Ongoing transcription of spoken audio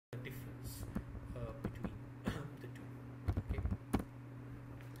the difference between the two. Okay,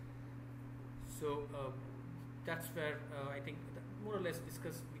 so that's where I think more or less we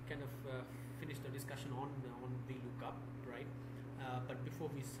kind of finished the discussion on VLOOKUP, right? But before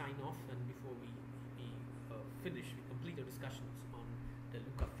we sign off and before we complete the discussions on the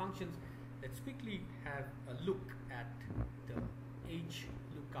lookup functions, let's quickly have a look at the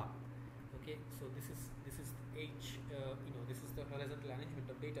HLookup. Okay, so this is this is the horizontal arrangement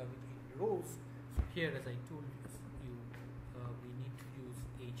of data in rows. So here, as I told you, we need to use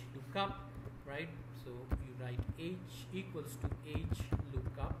HLookup, right? So you write H equals to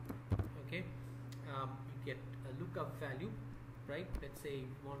HLookup. Okay, you get a lookup value, right? Let's say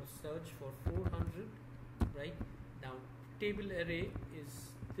you want to search for 400, right? Now table array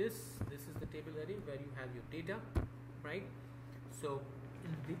is this is the table array where you have your data, right? So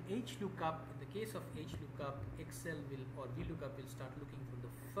in the HLookup, in the case of HLookup, Excel will, or VLOOKUP will start looking from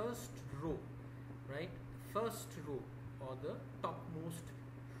the first row, right? First row or the topmost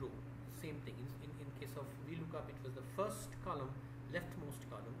row. Same thing. In case of VLOOKUP, it was the first column, leftmost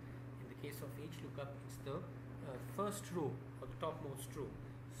column. In the case of HLookup, it's the first row or the topmost row.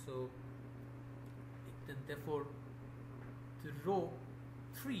 So therefore, the row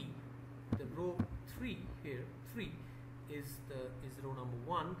 3 here, 3 is row number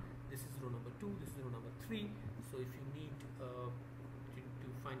 1. This is row number 2. This is row number 3. So if you need to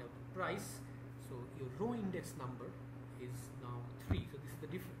find out the price, so your row index number is now 3. So this is the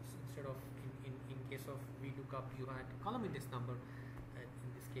difference. Instead of in case of VLOOKUP, you had column index number, and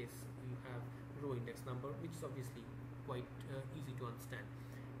in this case you have row index number, which is obviously quite easy to understand.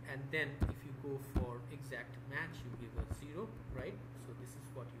 And then if you go for exact match, you give a 0, right? So this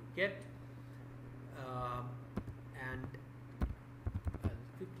is what you get. And I'll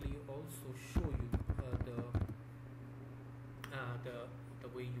quickly also show you the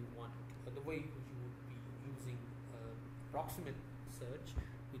way you want, the way you would be using approximate search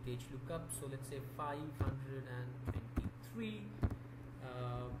with HLookup. So let's say 523,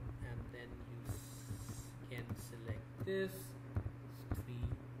 and then you can select this 3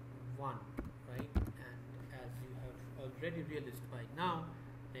 1, right? And as you have already realized by now,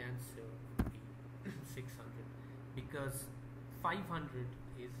 the answer would be 600, because 500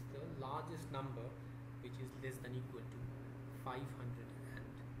 is the largest number, which is less than equal to 523.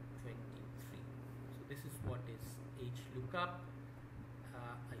 So this is what is HLookup.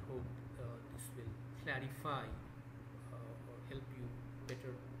 I hope this will clarify or help you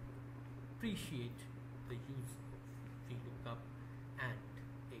better appreciate the use of VLOOKUP